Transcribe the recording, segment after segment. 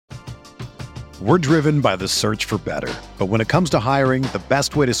We're driven by the search for better. But when it comes to hiring, the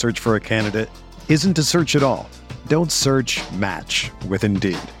best way to search for a candidate isn't to search at all. Don't search, match with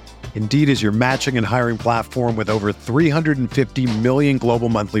Indeed. Indeed is your matching and hiring platform with over 350 million global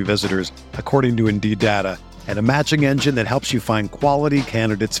monthly visitors, according to Indeed data, and a matching engine that helps you find quality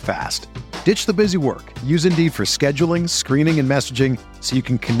candidates fast. Ditch the busy work. Use Indeed for scheduling, screening, and messaging so you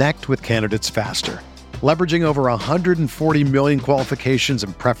can connect with candidates faster. Leveraging over 140 million qualifications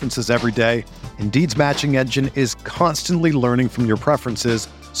and preferences every day, Indeed's matching engine is constantly learning from your preferences,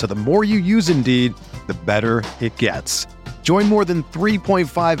 so the more you use Indeed, the better it gets. Join more than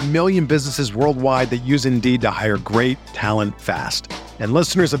 3.5 million businesses worldwide that use Indeed to hire great talent fast. And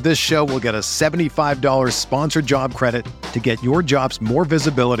listeners of this show will get a $75 sponsored job credit to get your jobs more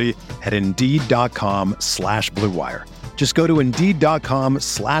visibility at Indeed.com/Blue Wire. Just go to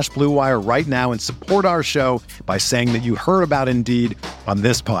Indeed.com/Blue Wire right now and support our show by saying that you heard about Indeed on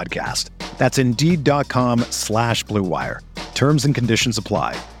this podcast. That's Indeed.com/Blue Wire. Terms and conditions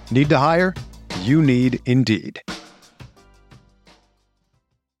apply. Need to hire? You need Indeed.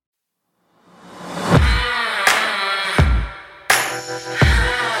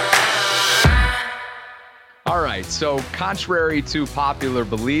 All right, so contrary to popular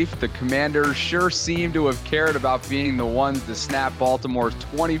belief, the Commanders sure seem to have cared about being the ones to snap Baltimore's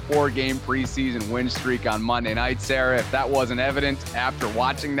 24-game preseason win streak on Monday night. Sarah, if that wasn't evident after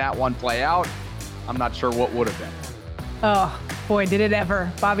watching that one play out, I'm not sure what would have been. Oh, boy, did it ever.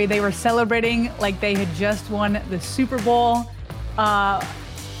 Bobby, they were celebrating like they had just won the Super Bowl. So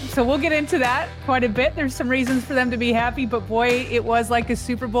we'll get into that quite a bit. There's some reasons for them to be happy, but boy, it was like a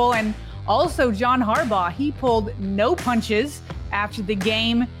Super Bowl. And also, John Harbaugh, he pulled no punches after the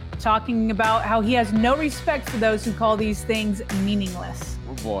game, talking about how he has no respect for those who call these things meaningless.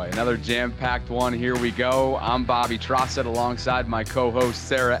 Oh boy, another jam-packed one. Here we go. I'm Bobby Trossett alongside my co-host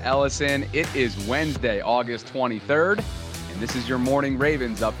Sarah Ellison. It is Wednesday, August 23rd, and this is your Morning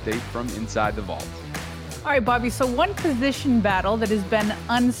Ravens update from inside the vault. All right, Bobby, so one position battle that has been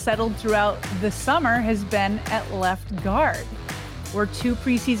unsettled throughout the summer has been at left guard. We're 2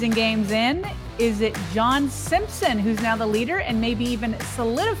 preseason games in. Is it John Simpson who's now the leader and maybe even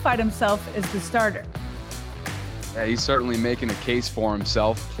solidified himself as the starter? Yeah, he's certainly making a case for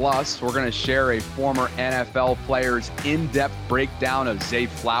himself. Plus, we're going to share a former NFL player's in-depth breakdown of Zay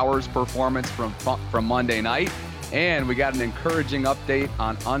Flowers' performance from Monday night. And we got an encouraging update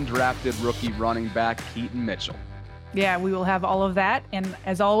on undrafted rookie running back Keaton Mitchell. Yeah, we will have all of that. And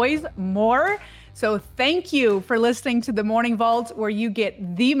as always, more. So thank you for listening to the Morning Vault, where you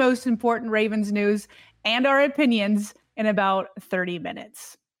get the most important Ravens news and our opinions in about 30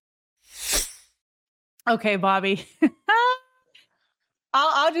 minutes. Okay, Bobby.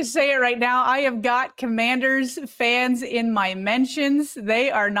 I'll just say it right now. I have got Commanders fans in my mentions.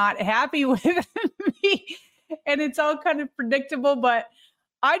 They are not happy with me, and it's all kind of predictable, but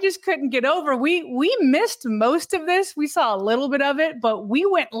I just couldn't get over. We missed most of this. We saw a little bit of it, but we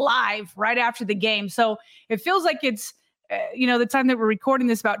went live right after the game. So it feels like it's, the time that we're recording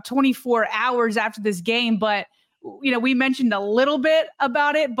this, about 24 hours after this game. But, we mentioned a little bit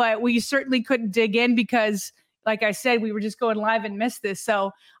about it, but we certainly couldn't dig in because, like I said, we were just going live and missed this.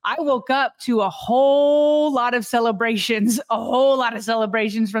 So I woke up to a whole lot of celebrations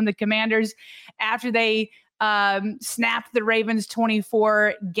from the Commanders after they snapped the Ravens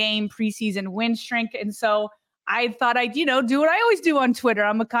 24-game preseason win streak. And so I thought I'd, do what I always do on Twitter.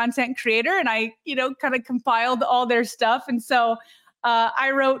 I'm a content creator, and I, kind of compiled all their stuff. And so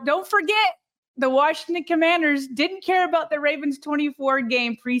I wrote, don't forget, the Washington Commanders didn't care about the Ravens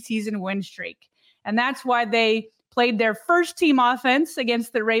 24-game preseason win streak. And that's why they played their first team offense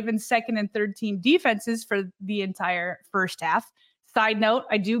against the Ravens' second and third team defenses for the entire first half. Side note,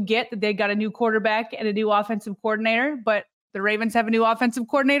 I do get that they got a new quarterback and a new offensive coordinator, but the Ravens have a new offensive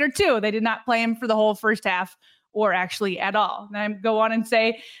coordinator too. They did not play him for the whole first half or actually at all. And I go on and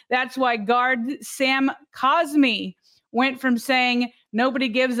say that's why guard Sam Cosmi went from saying nobody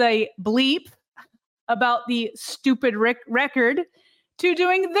gives a bleep about the stupid record to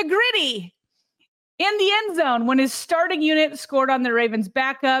doing the gritty in the end zone when his starting unit scored on the Ravens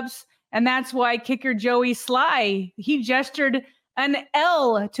backups. And that's why kicker Joey Sly, he gestured an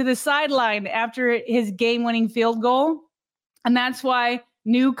L to the sideline after his game-winning field goal. And that's why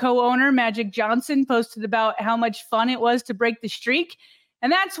new co-owner Magic Johnson posted about how much fun it was to break the streak.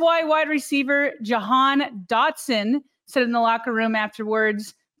 And that's why wide receiver Jahan Dotson said in the locker room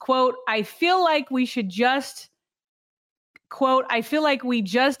afterwards, quote, I feel like we just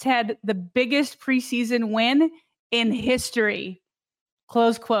had the biggest preseason win in history,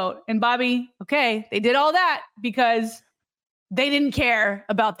 close quote. And Bobby, okay, they did all that because they didn't care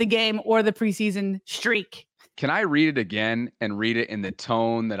about the game or the preseason streak. Can I read it again and read it in the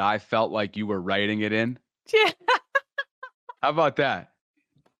tone that I felt like you were writing it in? Yeah. How about that?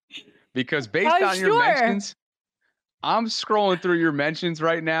 Because based on your mentions, I'm scrolling through your mentions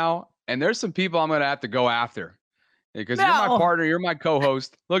right now, and there's some people I'm going to have to go after because you're my partner, you're my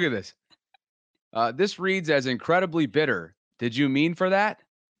co-host. Look at this. This reads as incredibly bitter. Did you mean for that?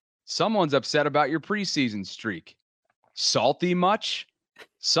 Someone's upset about your preseason streak. Salty much?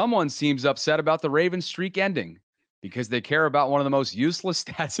 Someone seems upset about the Ravens streak ending because they care about one of the most useless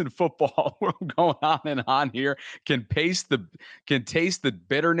stats in football. We're going on and on here. Can taste the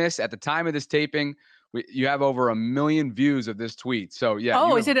bitterness. At the time of this taping, you have over 1 million views of this tweet. So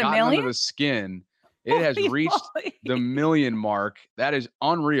yeah, is it 1 million? Under the skin. It has reached the 1 million mark. That is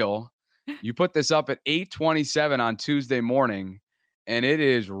unreal. You put this up at 8:27 on Tuesday morning, and it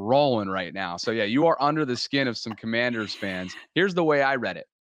is rolling right now. So yeah, you are under the skin of some Commanders fans. Here's the way I read it.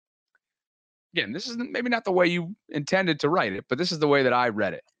 Again, this is maybe not the way you intended to write it, but this is the way that I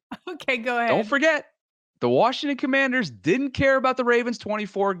read it. Okay, go ahead. Don't forget, the Washington Commanders didn't care about the Ravens'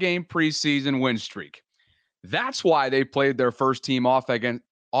 24-game preseason win streak. That's why they played their first team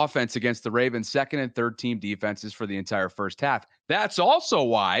offense against the Ravens' second and third team defenses for the entire first half. That's also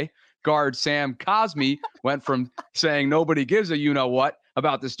why guard Sam Cosmi went from saying nobody gives a you-know-what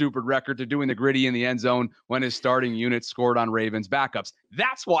about the stupid record to doing the gritty in the end zone when his starting unit scored on Ravens backups.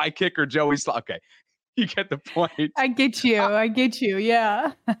 That's why kicker Joey okay, you get the point. I get you.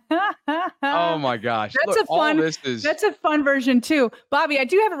 Yeah. Oh my gosh. That's a fun version too. Bobby, I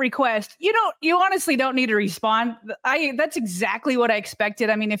do have a request. You honestly don't need to respond. That's exactly what I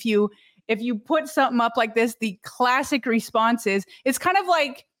expected. I mean, if you put something up like this, the classic response is, it's kind of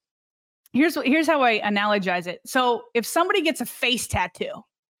like, here's how I analogize it. So if somebody gets a face tattoo,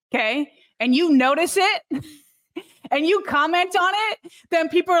 okay, and you notice it and you comment on it, then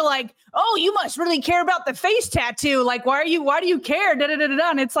people are like, oh, you must really care about the face tattoo. Like, why do you care? Da, da, da, da, da.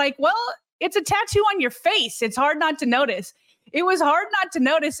 And it's like, well, it's a tattoo on your face. It's hard not to notice. It was hard not to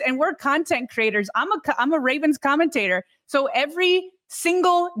notice. And we're content creators. I'm a Ravens commentator. So every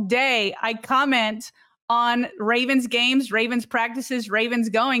single day I comment on Ravens games, Ravens practices, Ravens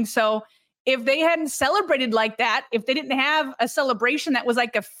going. So if they hadn't celebrated like that, if they didn't have a celebration that was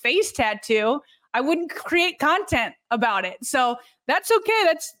like a face tattoo, I wouldn't create content about it. So that's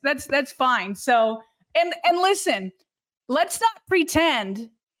okay. That's fine. So, and listen, let's not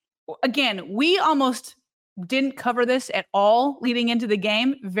pretend. Again, we almost didn't cover this at all leading into the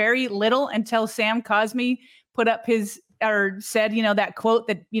game. Very little until Sam Cosmi put up said, that quote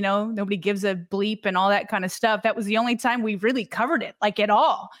that, nobody gives a bleep and all that kind of stuff. That was the only time we really covered it, like at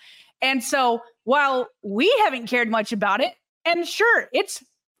all. And so while we haven't cared much about it, and sure, it's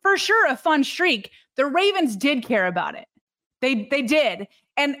for sure a fun streak, the Ravens did care about it. They did.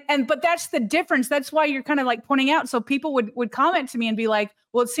 But that's the difference. That's why you're kind of like pointing out. So people would comment to me and be like,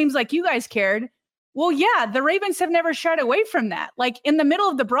 well, it seems like you guys cared. Well, yeah, the Ravens have never shied away from that. Like in the middle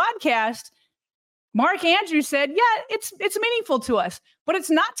of the broadcast, Mark Andrews said, yeah, it's meaningful to us, but it's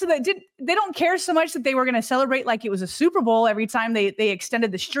not they don't care so much that they were going to celebrate like it was a Super Bowl every time they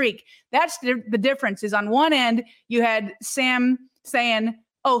extended the streak. That's the difference. Is on one end, you had Sam saying,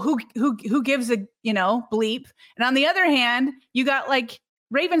 oh, who gives a, bleep. And on the other hand, you got like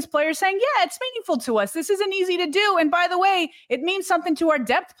Ravens players saying, yeah, it's meaningful to us. This isn't easy to do. And by the way, it means something to our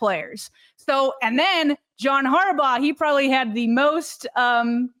depth players. So, and then John Harbaugh, he probably had the most,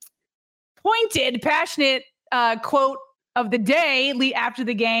 pointed, passionate quote of the day after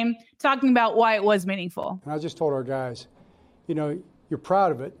the game, talking about why it was meaningful. And I just told our guys, you're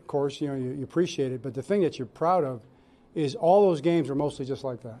proud of it, of course, you appreciate it, but the thing that you're proud of is all those games are mostly just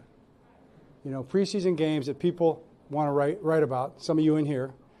like that. Preseason games that people want to write about, some of you in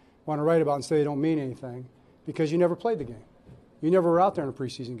here want to write about and say they don't mean anything because you never played the game. You never were out there in a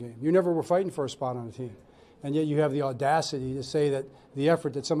preseason game. You never were fighting for a spot on the team. And yet you have the audacity to say that the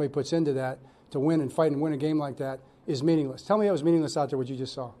effort that somebody puts into that to win and fight and win a game like that is meaningless. Tell me it was meaningless out there what you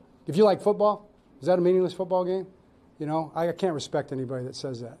just saw. If you like football, is that a meaningless football game? I can't respect anybody that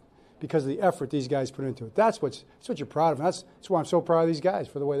says that because of the effort these guys put into it. That's what you're proud of. And that's why I'm so proud of these guys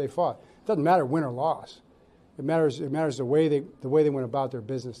for the way they fought. It doesn't matter win or loss. It matters the way they went about their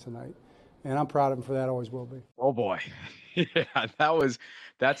business tonight. And I'm proud of them for that, always will be. Oh boy. Yeah,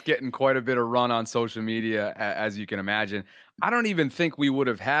 that's getting quite a bit of run on social media, as you can imagine. I don't even think we would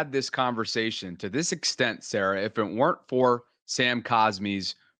have had this conversation to this extent, Sarah, if it weren't for Sam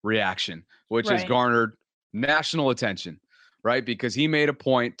Cosmi's reaction, which has garnered national attention, right? Because he made a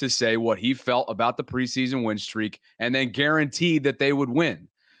point to say what he felt about the preseason win streak and then guaranteed that they would win.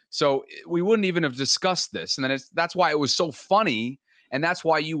 So we wouldn't even have discussed this. And then that's why it was so funny. And that's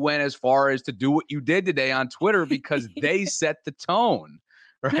why you went as far as to do what you did today on Twitter, because they set the tone,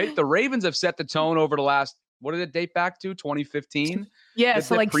 right? The Ravens have set the tone over the last, what did it date back to? 2015? Yeah,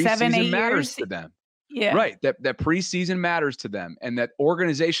 so like 7-8 matters years to them. Yeah. Right. That preseason matters to them, and that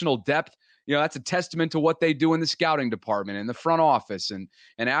organizational depth, that's a testament to what they do in the scouting department, in the front office, and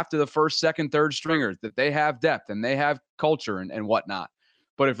after the first, second, third stringers, that they have depth and they have culture and whatnot.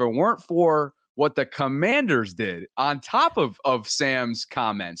 But if it weren't for what the Commanders did on top of Sam's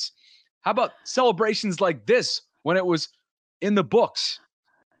comments, how about celebrations like this when it was in the books?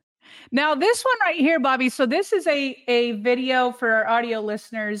 Now, this one right here, Bobby. So this is a video for our audio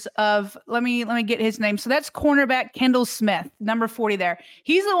listeners of, let me get his name. So that's cornerback Kendall Smith, number 40 there.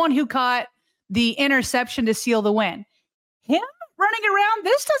 He's the one who caught the interception to seal the win. Him running around,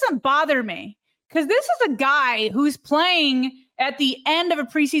 this doesn't bother me, because this is a guy who's playing at the end of a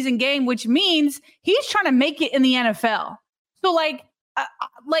preseason game, which means he's trying to make it in the NFL. So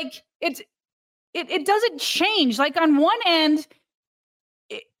it doesn't change. Like, on one end,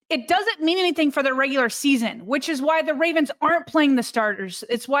 it doesn't mean anything for the regular season, which is why the Ravens aren't playing the starters.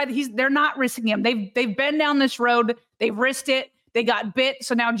 It's why they're not risking him. They've been down this road. They've risked it. They got bit.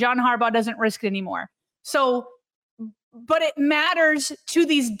 So now John Harbaugh doesn't risk it anymore. So, but it matters to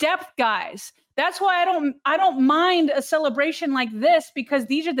these depth guys. That's why I don't mind a celebration like this, because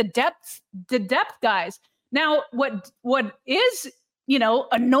these are the depth guys. Now, what is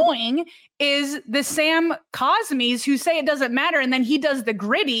annoying is the Sam Cosmes who say it doesn't matter, and then he does the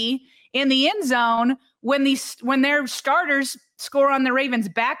gritty in the end zone when their starters score on the Ravens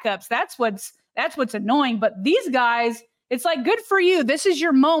backups. That's what's annoying. But these guys, it's like, good for you. This is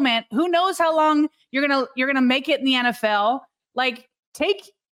your moment. Who knows how long you're gonna make it in the NFL? Like,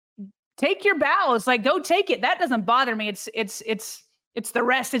 take your bows. Like, go take it. That doesn't bother me. It's the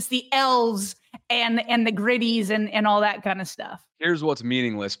rest. It's the L's and the gritties and all that kind of stuff. Here's what's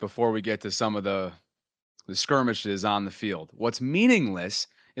meaningless before we get to some of the skirmishes on the field. What's meaningless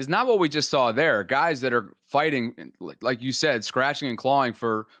is not what we just saw there. Guys that are fighting, like you said, scratching and clawing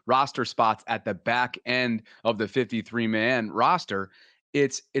for roster spots at the back end of the 53-man roster.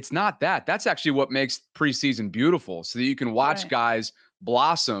 It's not that. That's actually what makes preseason beautiful, so that you can watch guys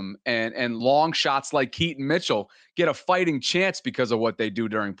blossom and long shots like Keaton Mitchell get a fighting chance because of what they do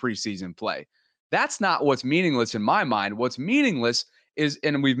during preseason play. That's not what's meaningless in my mind. What's meaningless is,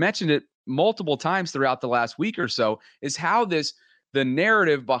 and we've mentioned it multiple times throughout the last week or so, is how the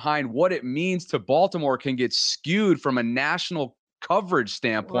narrative behind what it means to Baltimore can get skewed from a national coverage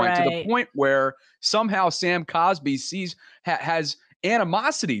standpoint to the point where somehow Sam Cosby has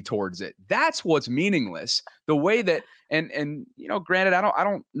animosity towards it. That's what's meaningless. The way that, and granted, I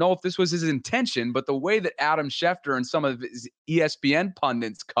don't know if this was his intention, but the way that Adam Schefter and some of his ESPN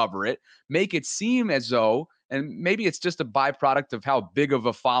pundits cover it make it seem as though, and maybe it's just a byproduct of how big of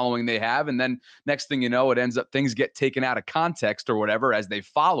a following they have, and then next thing you know, it ends up, things get taken out of context or whatever as they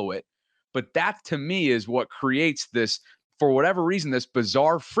follow it. But that, to me, is what creates this, for whatever reason, this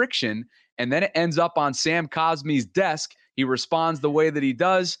bizarre friction, and then it ends up on Sam Cosme's desk. He responds the way that he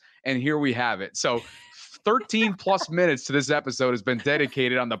does, and here we have it. So 13 plus minutes to this episode has been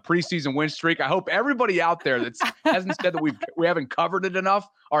dedicated on the preseason win streak. I hope everybody out there that hasn't said that we haven't covered it enough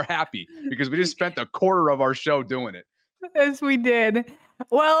are happy, because we just spent a quarter of our show doing it. Yes, we did.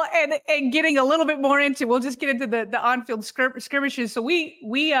 Well, and getting a little bit more into, we'll just get into the on-field skirmishes. So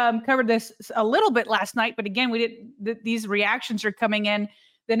we covered this a little bit last night, but again, these reactions are coming in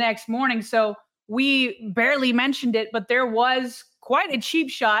the next morning. So we barely mentioned it, but there was quite a cheap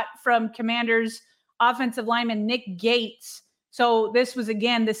shot from Commanders offensive lineman Nick Gates. So this was,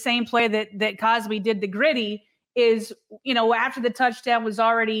 again, the same play that Cosby did the gritty, is, after the touchdown was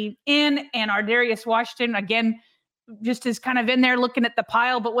already in, and Ardarius Washington, again, just is kind of in there looking at the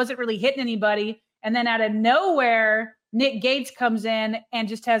pile, but wasn't really hitting anybody. And then out of nowhere, Nick Gates comes in and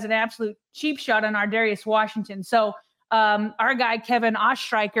just has an absolute cheap shot on Ardarius Washington. So our guy, Kevin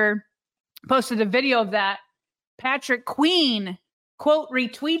Ostreicher, posted a video of that. Patrick Queen, quote,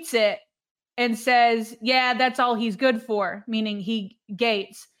 retweets it and says, yeah, that's all he's good for, meaning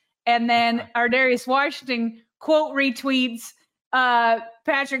Gates. And then Ardarius Washington, quote, retweets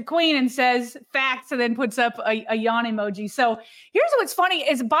Patrick Queen and says facts, and then puts up a yawn emoji. So here's what's funny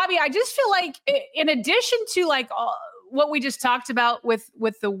is, Bobby, I just feel like, in addition to what we just talked about with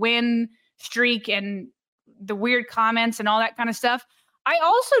the win streak and the weird comments and all that kind of stuff, I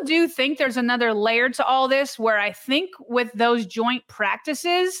also do think there's another layer to all this, where I think with those joint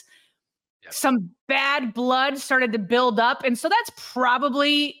practices, some bad blood started to build up. And so that's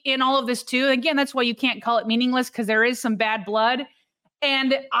probably in all of this too. Again, that's why you can't call it meaningless, because there is some bad blood.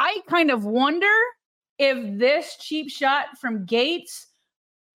 And I kind of wonder if this cheap shot from Gates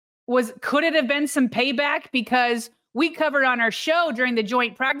could it have been some payback, because we covered on our show during the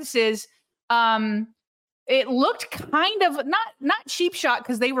joint practices. It looked kind of not cheap shot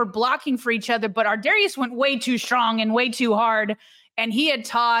because they were blocking for each other, but Ardarius went way too strong and way too hard. And he had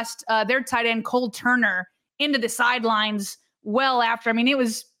tossed their tight end Cole Turner into the sidelines well after. I mean,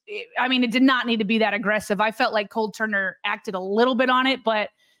 it did not need to be that aggressive. I felt like Cole Turner acted a little bit on it, but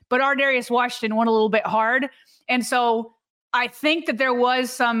Ardarius Washington went a little bit hard. And so I think that there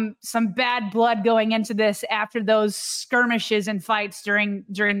was some bad blood going into this after those skirmishes and fights during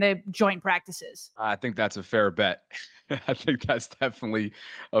the joint practices. I think that's a fair bet. I think that's definitely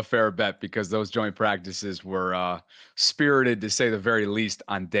a fair bet, because those joint practices were spirited, to say the very least,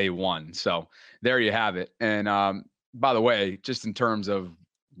 on day one. So there you have it. And by the way, just in terms of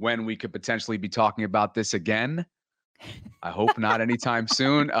when we could potentially be talking about this again, I hope not anytime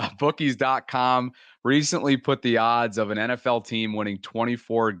soon. Bookies.com recently put the odds of an NFL team winning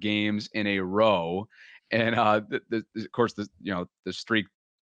 24 games in a row, and of course, the streak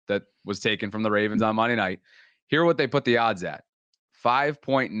that was taken from the Ravens on Monday night. Here, what they put the odds at: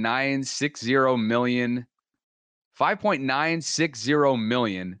 5.960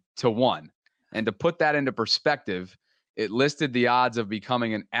 million to 1. And to put that into perspective, it listed the odds of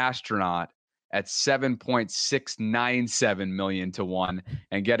becoming an astronaut at 7.697 million to 1,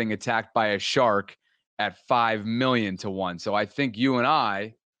 and getting attacked by a shark at 5 million to 1. So I think you and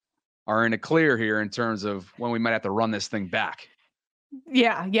I are in a clear here in terms of when we might have to run this thing back.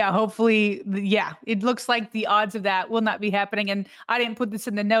 Yeah. Hopefully, it looks like the odds of that will not be happening. And I didn't put this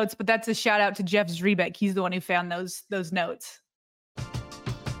in the notes, but that's a shout out to Jeff Zrebeck. He's the one who found those notes.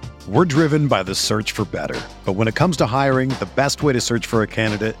 We're driven by the search for better. But when it comes to hiring, the best way to search for a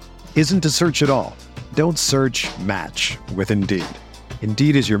candidate isn't to search at all. Don't search, match with Indeed.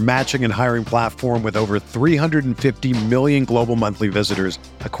 Indeed is your matching and hiring platform with over 350 million global monthly visitors,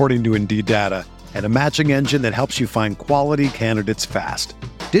 according to Indeed data, and a matching engine that helps you find quality candidates fast.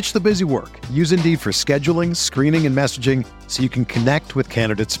 Ditch the busy work. Use Indeed for scheduling, screening, and messaging so you can connect with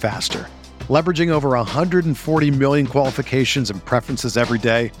candidates faster. Leveraging over 140 million qualifications and preferences every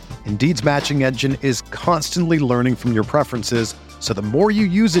day, Indeed's matching engine is constantly learning from your preferences, so the more you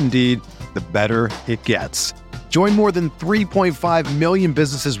use Indeed, the better it gets. Join more than 3.5 million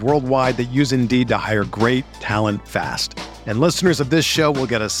businesses worldwide that use Indeed to hire great talent fast. And listeners of this show will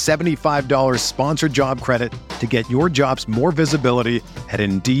get a $75 sponsored job credit to get your jobs more visibility at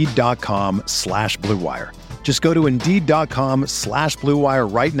Indeed.com/Blue Wire. Just go to Indeed.com/Blue Wire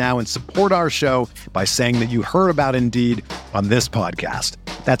right now and support our show by saying that you heard about Indeed on this podcast.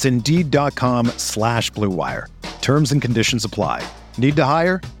 That's Indeed.com/Blue Wire. Terms and conditions apply. Need to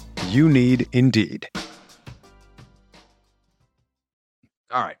hire? You need Indeed.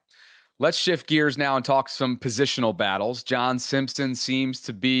 All right. Let's shift gears now and talk some positional battles. John Simpson seems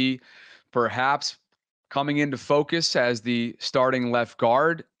to be perhaps coming into focus as the starting left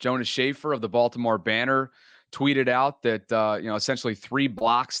guard. Jonas Schaefer of the Baltimore Banner tweeted out that, essentially 3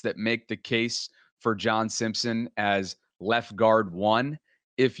 blocks that make the case for John Simpson as left guard 1,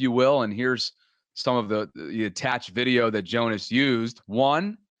 if you will. And here's some of the attached video that Jonas used.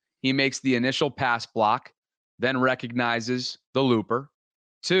 1, he makes the initial pass block, then recognizes the looper.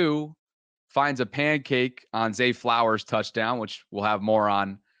 2, finds a pancake on Zay Flowers' touchdown, which we'll have more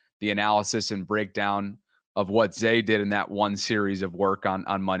on the analysis and breakdown of what Zay did in that one series of work on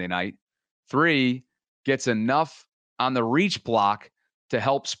Monday night. 3, gets enough on the reach block to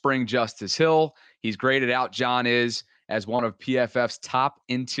help spring Justice Hill. He's graded out, John is, as one of PFF's top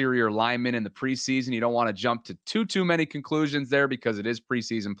interior linemen in the preseason. You don't want to jump to too many conclusions there because it is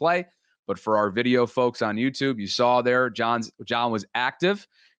preseason play. But for our video folks on YouTube, you saw there, John was active,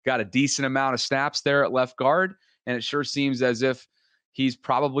 got a decent amount of snaps there at left guard, and it sure seems as if he's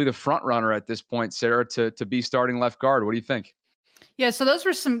probably the front runner at this point, Sarah, to be starting left guard. What do you think? Yeah, so those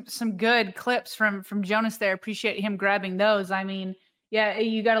were some good clips from Jonas there. Appreciate him grabbing those. I mean, yeah,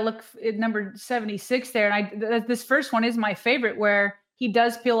 you got to look at number 76 there, and this first one is my favorite, where he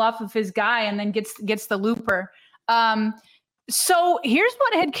does peel off of his guy and then gets the looper. So here's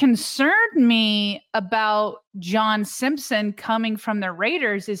what had concerned me about John Simpson coming from the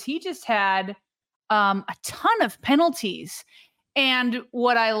Raiders is he just had a ton of penalties. And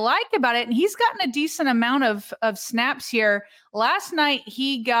what I like about it, and he's gotten a decent amount of snaps here. Last night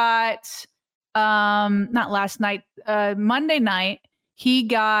he got, Monday night he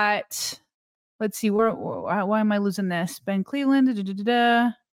got, let's see, why am I losing this? Ben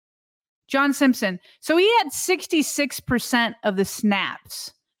Cleveland, John Simpson. So he had 66% of the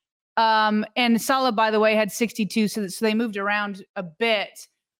snaps And Salah, by the way, had 62, so they moved around a bit.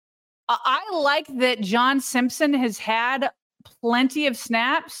 I like that John Simpson has had plenty of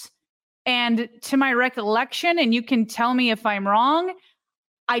snaps, and to my recollection, and you can tell me if I'm wrong,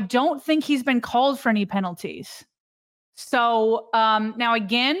 I don't think he's been called for any penalties. So now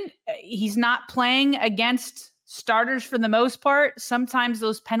again, he's not playing against starters for the most part. Sometimes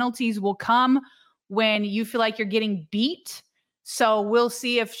those penalties will come when you feel like you're getting beat. So we'll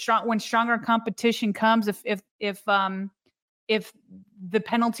see when stronger competition comes, if the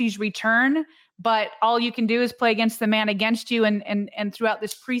penalties return. But all you can do is play against the man against you. And throughout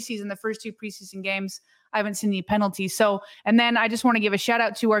this preseason, the first 2 preseason games, I haven't seen any penalties. So, and then I just want to give a shout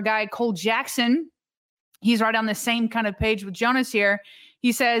out to our guy, Cole Jackson. He's right on the same kind of page with Jonas here.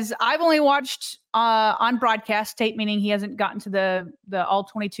 He says, I've only watched on broadcast tape, meaning he hasn't gotten to the all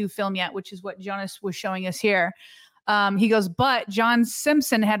 22 film yet, which is what Jonas was showing us here. He goes, but John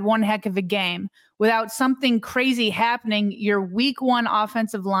Simpson had one heck of a game. Without something crazy happening, your week 1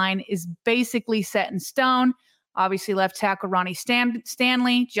 offensive line is basically set in stone. Obviously, left tackle Ronnie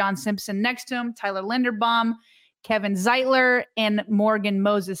Stanley, John Simpson next to him, Tyler Linderbaum, Kevin Zeitler, and Morgan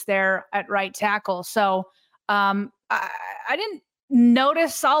Moses there at right tackle. So I didn't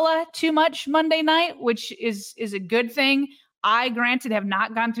notice Salah too much Monday night, which is a good thing. I, granted, have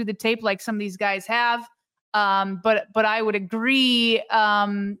not gone through the tape like some of these guys have. But I would agree,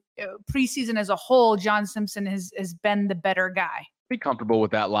 preseason as a whole, John Simpson has been the better guy. Be comfortable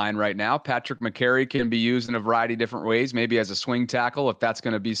with that line right now. Patrick McCary can be used in a variety of different ways, maybe as a swing tackle, if that's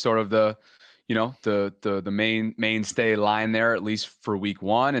going to be sort of the mainstay line there, at least for week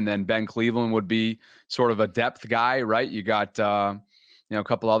 1. And then Ben Cleveland would be sort of a depth guy, right? You got, a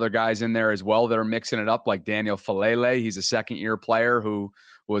couple other guys in there as well that are mixing it up, like Daniel Falele. He's a second-year player who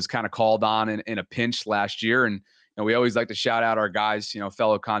was kind of called on in a pinch last year. And we always like to shout out our guys,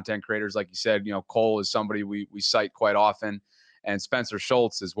 fellow content creators. Like you said, Cole is somebody we cite quite often. And Spencer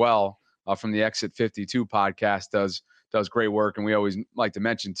Schultz as well from the Exit 52 podcast does great work. And we always like to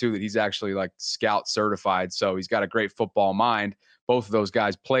mention, too, that he's actually like scout certified. So he's got a great football mind. Both of those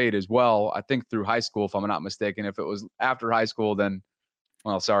guys played as well, I think, through high school, if I'm not mistaken. If it was after high school, then,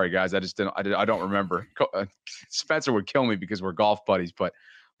 well, sorry, guys. I don't remember. Spencer would kill me because we're golf buddies, but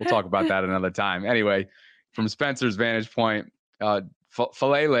we'll talk about that another time. Anyway, from Spencer's vantage point,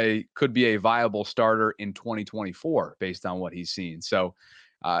 Falele could be a viable starter in 2024 based on what he's seen. So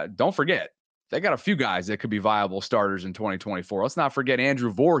don't forget, they got a few guys that could be viable starters in 2024. Let's not forget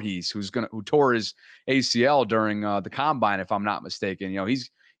Andrew Voorhees, who tore his ACL during the combine, if I'm not mistaken.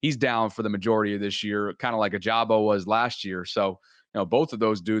 He's down for the majority of this year, kind of like Ajabo was last year. So both of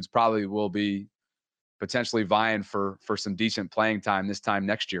those dudes probably will be potentially vying for some decent playing time this time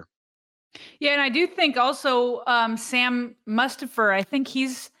next year. Yeah, and I do think also Sam Mustipher, I think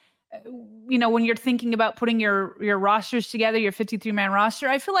he's, when you're thinking about putting your rosters together, your 53-man roster,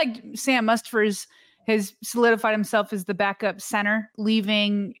 I feel like Sam Mustipher has solidified himself as the backup center,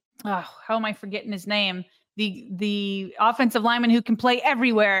 leaving, how am I forgetting his name? The offensive lineman who can play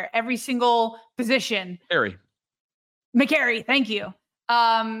everywhere, every single position. McCary, thank you.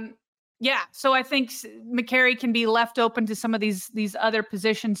 Yeah, so I think McCary can be left open to some of these other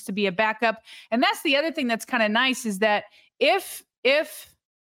positions to be a backup. And that's the other thing that's kind of nice is that if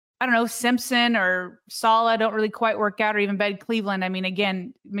I don't know, Simpson or Salah don't really quite work out, or even Ben Cleveland, I mean,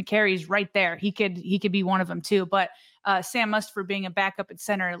 again, McCary's right there. He could be one of them too. But Sam Mustipher being a backup at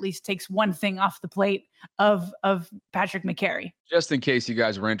center at least takes one thing off the plate of Patrick McCary. Just in case you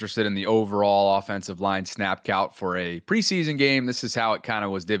guys were interested in the overall offensive line snap count for a preseason game, this is how it kind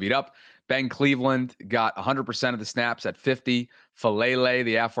of was divvied up. Ben Cleveland got 100% of the snaps at 50. Falele,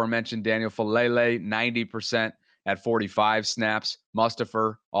 the aforementioned Daniel Falele, 90% at 45 snaps.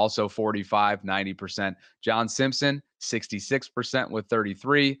 Mustipher, also 45, 90%. John Simpson, 66% with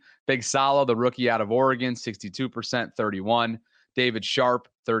 33. Big Salah, the rookie out of Oregon, 62%, 31. David Sharp,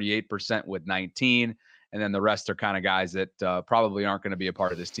 38% with 19. And then the rest are kind of guys that probably aren't going to be a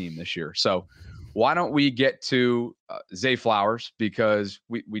part of this team this year. So why don't we get to Zay Flowers, because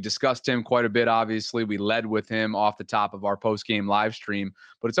we discussed him quite a bit, obviously. We led with him off the top of our post-game live stream.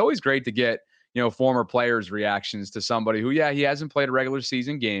 But it's always great to get former players' reactions to somebody who, he hasn't played a regular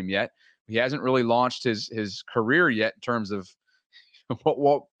season game yet. He hasn't really launched his career yet in terms of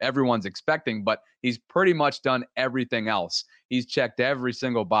what everyone's expecting, but he's pretty much done everything else. He's checked every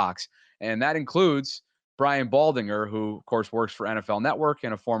single box, and that includes Brian Baldinger, who, of course, works for NFL Network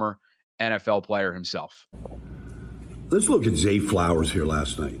and a former NFL player himself. Let's look at Zay Flowers here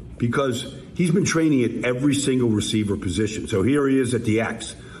last night, because he's been training at every single receiver position. So here he is at the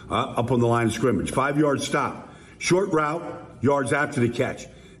X, up on the line of scrimmage, 5-yard stop, short route, yards after the catch.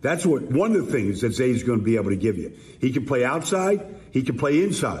 That's one of the things that Zay's going to be able to give you. He can play outside. He can play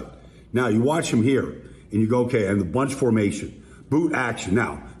inside. Now, you watch him here, and you go, okay, and the bunch formation, boot action.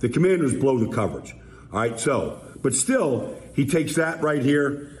 Now, the Commanders blow the coverage. All right, so, but still, he takes that right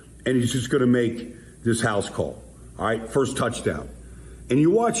here, and he's just going to make this house call. All right, first touchdown. And you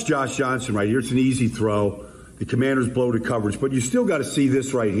watch Josh Johnson right here. It's an easy throw. The Commanders blow the coverage, but you still got to see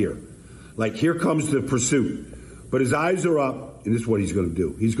this right here. Like, here comes the pursuit. But his eyes are up, and this is what he's going to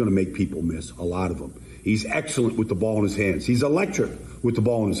do. He's going to make people miss, a lot of them. He's excellent with the ball in his hands. He's electric with the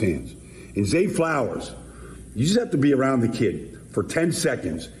ball in his hands. And Zay Flowers, you just have to be around the kid for 10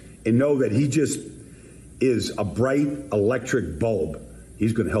 seconds and know that he just is a bright electric bulb.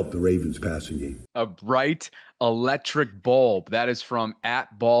 He's going to help the Ravens passing game. A bright electric bulb. That is from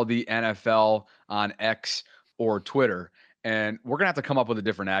 @BaldyNFL on X or Twitter. And we're going to have to come up with a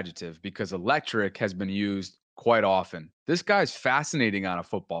different adjective because electric has been used quite often. This guy's fascinating on a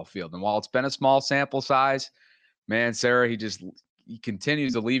football field. And while it's been a small sample size, man, Sarah, he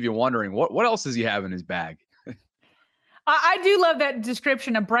continues to leave you wondering, what else does he have in his bag? I do love that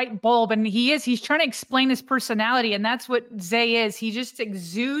description, a bright bulb. And he's trying to explain his personality. And that's what Zay is. He just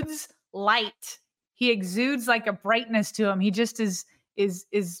exudes light. He exudes like a brightness to him. He just is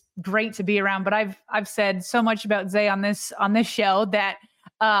great to be around. But I've said so much about Zay on this show that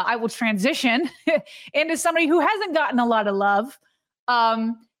I will transition into somebody who hasn't gotten a lot of love.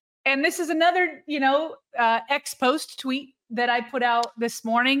 And this is another, X post tweet that I put out this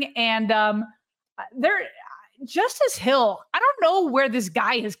morning. And Justice Hill, I don't know where this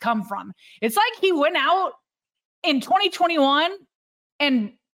guy has come from. It's like he went out in 2021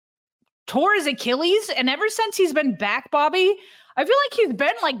 and tore his Achilles. And ever since he's been back, Bobby, I feel like he's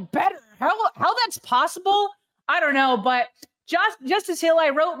been better. How that's possible, I don't know. But Justice Hill, I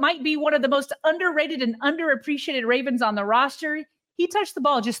wrote, might be one of the most underrated and underappreciated Ravens on the roster. He touched the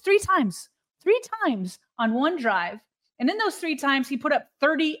ball just three times on one drive. And in those 3 times, he put up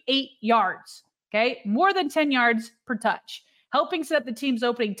 38 yards, okay? More than 10 yards per touch, helping set up the team's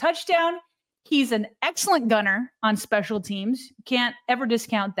opening touchdown. He's an excellent gunner on special teams. Can't ever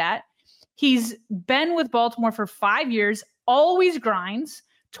discount that. He's been with Baltimore for 5 years, always grinds,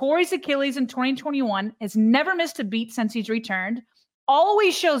 tore his Achilles in 2021, has never missed a beat since he's returned,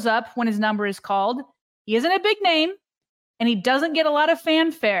 always shows up when his number is called. He isn't a big name, and he doesn't get a lot of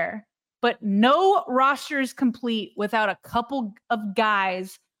fanfare, but no roster is complete without a couple of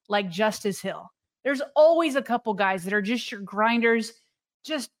guys like Justice Hill. There's always a couple guys that are just your grinders.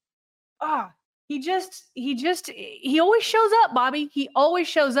 He always shows up, Bobby. He always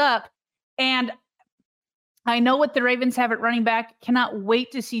shows up. And I know what the Ravens have at running back. Cannot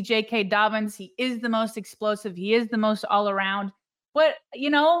wait to see J.K. Dobbins. He is the most explosive. He is the most all around. But,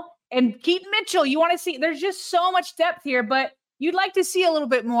 and Keaton Mitchell, you want to see, there's just so much depth here, but you'd like to see a little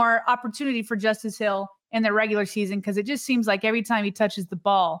bit more opportunity for Justice Hill in the regular season because it just seems like every time he touches the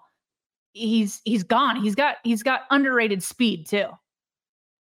ball, he's gone. He's got underrated speed too.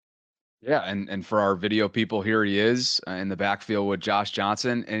 Yeah, and for our video people, here he is in the backfield with Josh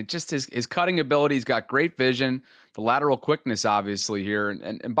Johnson, and just his cutting ability. He's got great vision, the lateral quickness, obviously here.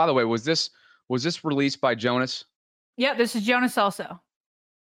 And by the way, was this released by Jonas? Yeah, this is Jonas also.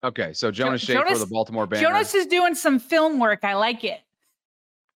 Okay, so Jonas Schaefer, the Baltimore Banner. Jonas is doing some film work. I like it.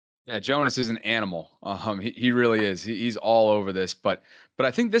 Yeah, Jonas is an animal. He really is. He's all over this. But I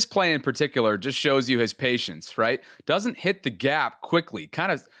think this play in particular just shows you his patience, right? Doesn't hit the gap quickly.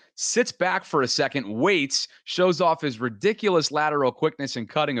 Kind of sits back for a second, waits, shows off his ridiculous lateral quickness and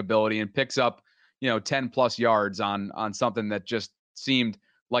cutting ability, and picks up, 10 plus yards on something that just seemed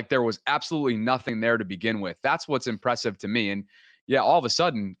like there was absolutely nothing there to begin with. That's what's impressive to me. And yeah, all of a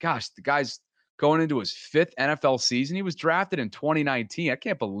sudden, gosh, the guy's going into his 5th NFL season. He was drafted in 2019. I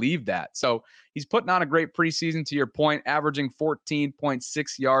can't believe that. So he's putting on a great preseason, to your point, averaging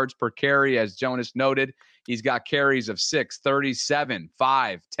 14.6 yards per carry. As Jonas noted, he's got carries of 6, 37,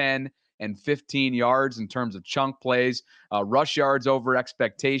 5, 10, and 15 yards in terms of chunk plays. Rush yards over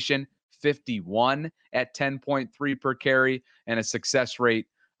expectation, 51 at 10.3 per carry, and a success rate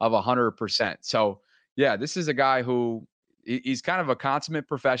of 100%. So yeah, this is a guy who he's kind of a consummate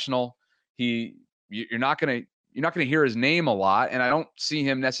professional. You're not going to hear his name a lot, and I don't see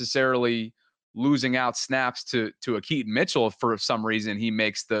him necessarily losing out snaps to a Keaton Mitchell if for some reason he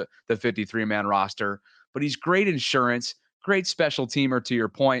makes the 53-man roster. But he's great insurance, great special teamer, to your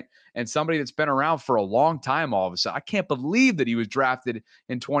point, and somebody that's been around for a long time. All of a sudden, I can't believe that he was drafted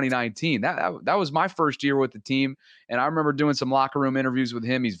in 2019. That was my first year with the team, and I remember doing some locker room interviews with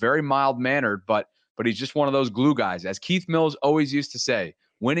him. He's very mild-mannered, but he's just one of those glue guys. As Keith Mills always used to say,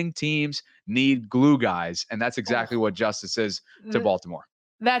 winning teams need glue guys, and that's exactly what Justice is to Baltimore.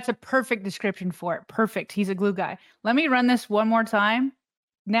 That's a perfect description for it. Perfect. He's a glue guy. Let me run this one more time.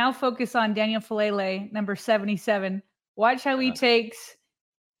 Now focus on Daniel Falele, number 77. Watch how he takes,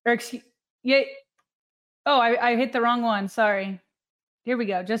 or excuse, yeah. Oh, I hit the wrong one. Sorry. Here we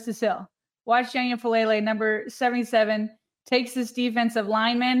go. Justice Hill. Watch Daniel Falele, number 77, takes this defensive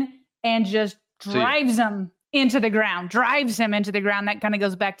lineman and just drives him into the ground. That kind of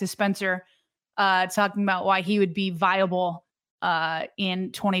goes back to Spencer talking about why he would be viable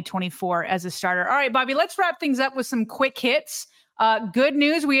in 2024 as a starter. All right, Bobby, let's wrap things up with some quick hits. Good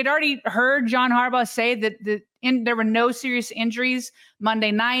news. We had already heard John Harbaugh say that there were no serious injuries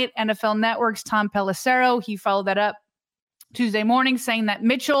Monday night. NFL Network's Tom Pelissero, he followed that up Tuesday morning saying that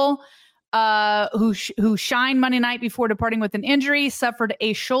Mitchell, who shined Monday night before departing with an injury, suffered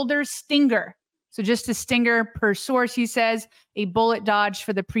a shoulder stinger. So just a stinger per source, he says, a bullet dodged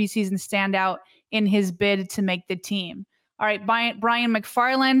for the preseason standout in his bid to make the team. All right, Brian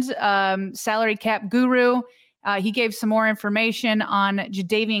McFarland, salary cap guru, he gave some more information on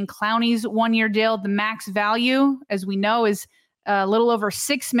Jadeveon Clowney's one-year deal. The max value, as we know, is a little over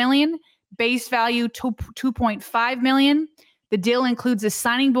 $6 million. Base value $2.5 million. The deal includes a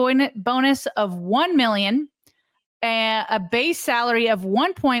signing bonus of $1 million, a base salary of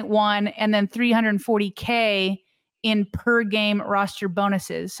 $1.1, and then $340K in per game roster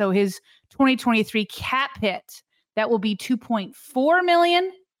bonuses. So his 2023 cap hit, that will be $2.4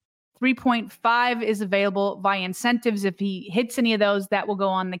 million. 3.5 is available via incentives. If he hits any of those, that will go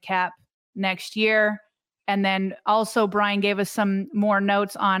on the cap next year. And then also Brian gave us some more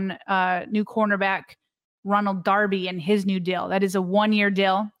notes on new cornerback Ronald Darby and his new deal. That is a one-year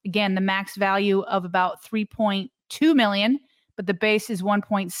deal. Again, the max value of about $3.2 million, but the base is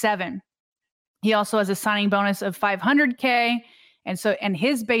 1.7. He also has a signing bonus of $500K. And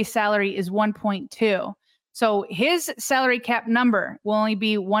his base salary is 1.2. So his salary cap number will only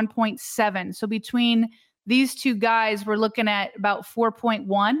be 1.7. So between these two guys, we're looking at about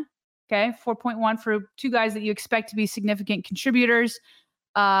 4.1. Okay, 4.1 for two guys that you expect to be significant contributors.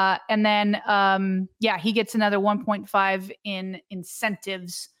 And then, he gets another 1.5 in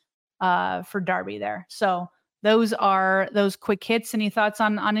incentives for Darby there. So those are those quick hits. Any thoughts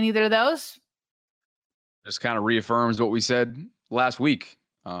on either of those? Just kind of reaffirms what we said last week.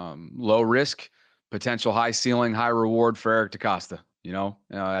 Low risk, potential high ceiling, high reward for Eric DeCosta,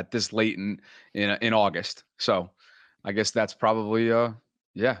 at this late in August. So I guess that's probably,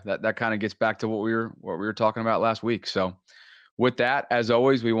 that kind of gets back to what we were talking about last week. So with that, as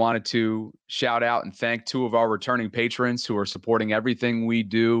always, we wanted to shout out and thank two of our returning patrons who are supporting everything we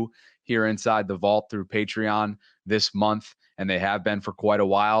do here inside the Vault through Patreon this month. And they have been for quite a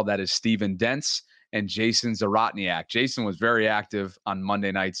while. That is Steven Dentz and Jason Zarotniak. Jason was very active on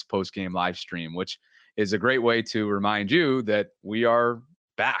Monday night's post-game live stream, which is a great way to remind you that we are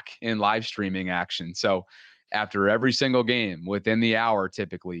back in live streaming action. So after every single game within the hour,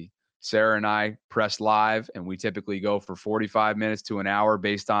 typically, Sarah and I press live, and we typically go for 45 minutes to an hour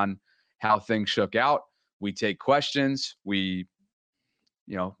based on how things shook out. We take questions. Instant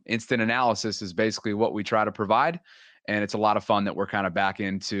analysis is basically what we try to provide. And it's a lot of fun that we're kind of back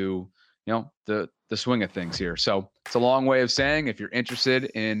into, the swing of things here. So it's a long way of saying, if you're interested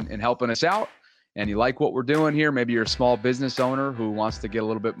in helping us out and you like what we're doing here, maybe you're a small business owner who wants to get a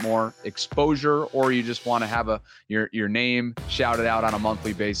little bit more exposure, or you just want to have your name shouted out on a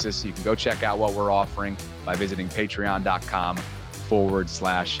monthly basis, you can go check out what we're offering by visiting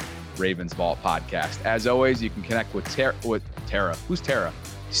patreon.com/Ravens Vault Podcast. As always, you can connect with Tara. Who's Tara?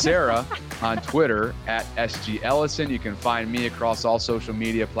 Sarah on Twitter at SG Ellison. You can find me across all social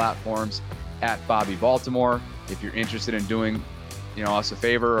media platforms at Bobby Baltimore. If you're interested in doing us a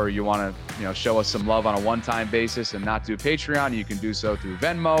favor, or you want to show us some love on a one-time basis and not do Patreon, you can do so through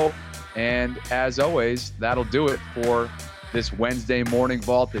Venmo. And as always, that'll do it for this Wednesday morning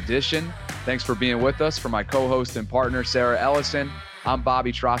Vault edition. Thanks for being with us. For my co-host and partner Sarah Ellison, I'm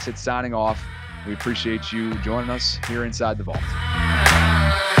Bobby Trossett signing off. We appreciate you joining us here inside the Vault.